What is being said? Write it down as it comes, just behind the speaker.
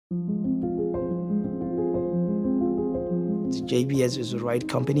JBS is the right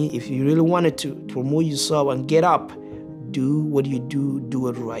company. If you really wanted to promote yourself and get up, do what you do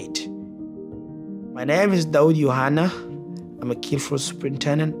it right. My name is Daud. I'm a kid for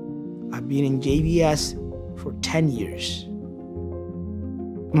superintendent. I've been in JBS for 10 years.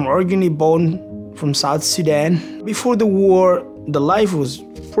 I'm originally born from South Sudan. Before the war, the life was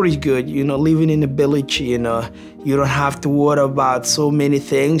pretty good, living in a village, you don't have to worry about so many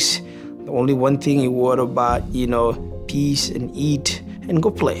things. The only one thing you worry about, peace and eat and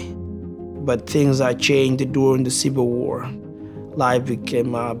go play. But things are changed during the Civil War. Life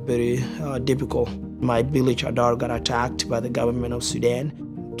became very difficult. My village, Daud, got attacked by the government of Sudan.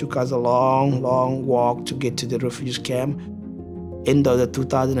 It took us a long, long walk to get to the refugee camp. End of the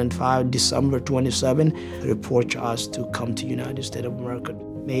 2005, December 27, they report us to come to United States of America.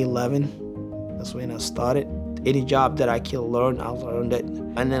 May 11, that's when I started. Any job that I can learn, I learned it.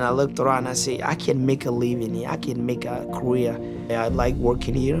 And then I looked around and I said, I can make a living here. I can make a career. I like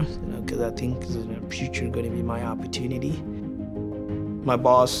working here because I think in the future going to be my opportunity. My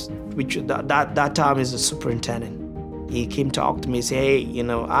boss, which that time is a superintendent, he came talk to me and said, hey,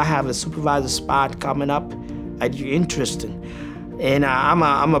 I have a supervisor spot coming up. Are you interested? And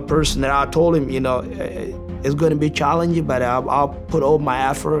I'm a person that I told him, it's going to be challenging, but I'll put all my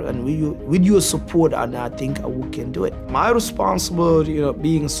effort, and with your support, and I think we can do it. My responsibility,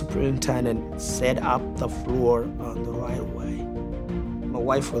 being a superintendent, set up the floor on the right way. My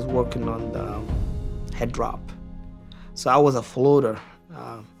wife was working on the head drop, so I was a floater,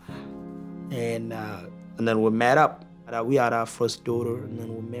 and then we met up. We had our first daughter, and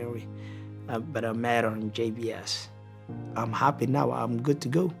then we married. But I met her in JBS. I'm happy now. I'm good to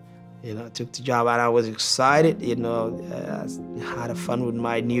go. I took the job and I was excited. I had fun with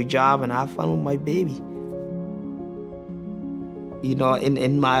my new job and I had fun with my baby.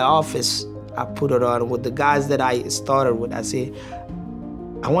 In my office, I put it on with the guys that I started with. I say,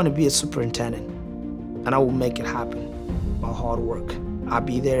 I want to be a superintendent and I will make it happen by hard work. I'll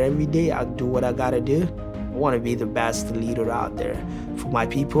be there every day. I'll do what I got to do. I want to be the best leader out there for my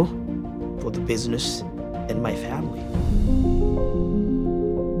people, for the business, and my family.